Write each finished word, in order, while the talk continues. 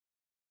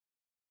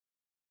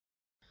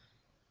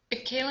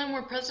If Cailin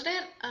were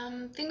president,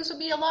 things would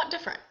be a lot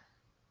different.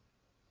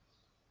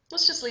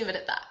 Let's just leave it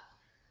at that.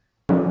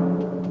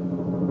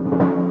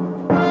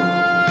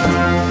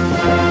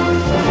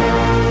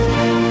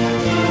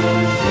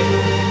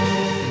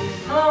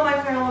 Hello,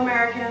 my fellow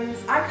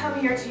Americans. I come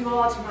here to you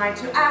all tonight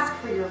to ask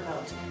for your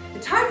vote. The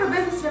time for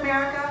business in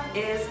America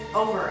is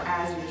over,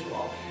 as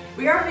usual.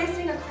 We are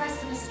facing a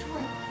crisis of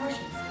historic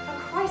proportions, a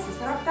crisis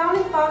that our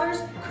founding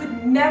fathers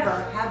could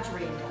never have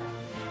dreamed of.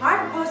 I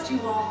propose to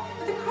you all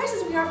that the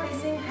crisis we are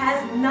facing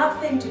has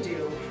nothing to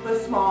do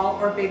with small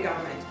or big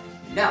government.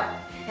 No,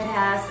 it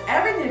has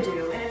everything to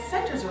do, and it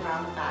centers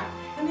around the fact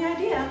and the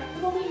idea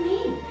that what we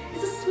need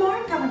is a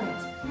smart government.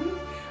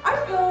 I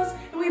propose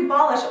that we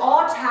abolish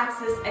all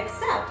taxes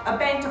except a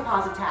bank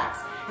deposit tax,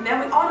 and then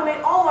we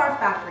automate all our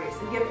factories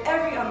and give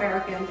every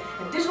American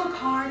a digital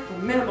card for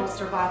minimal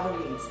survival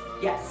needs.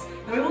 Yes,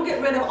 and we will get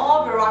rid of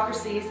all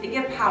bureaucracies and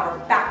give power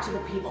back to the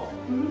people.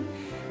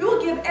 We will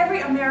give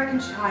every American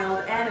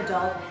child and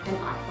adult an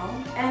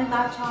iPhone and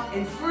laptop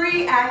and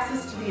free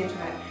access to the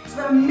internet so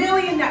that a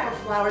million network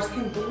flowers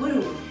can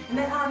bloom and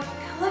that our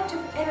collective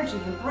energy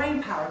and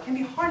brain power can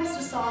be harnessed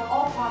to solve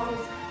all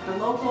problems at a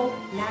local,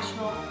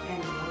 national,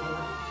 and global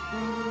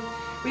level.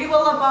 We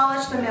will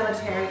abolish the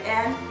military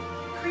and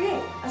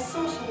create a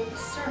social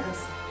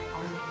service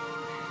army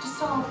to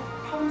solve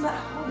problems at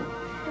home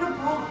and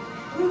abroad.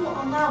 We will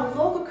allow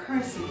local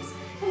currencies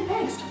and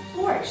banks to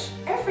flourish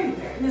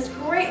everywhere in this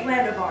great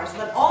land of ours so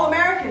that all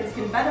Americans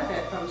can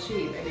benefit from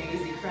cheap and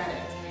easy credit.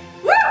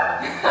 Woo!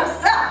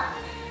 So,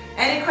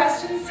 any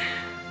questions?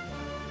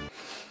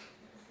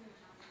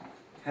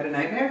 Had a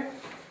nightmare?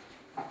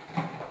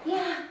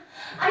 Yeah,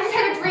 I just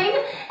had a dream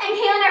and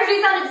Cailin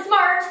actually sounded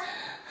smart.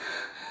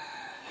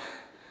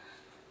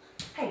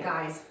 Hey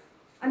guys,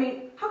 I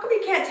mean, how come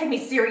you can't take me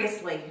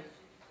seriously?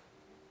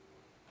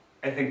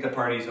 I think the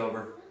party's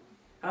over.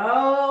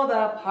 Oh,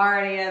 the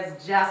party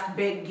is just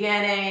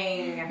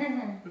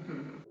beginning.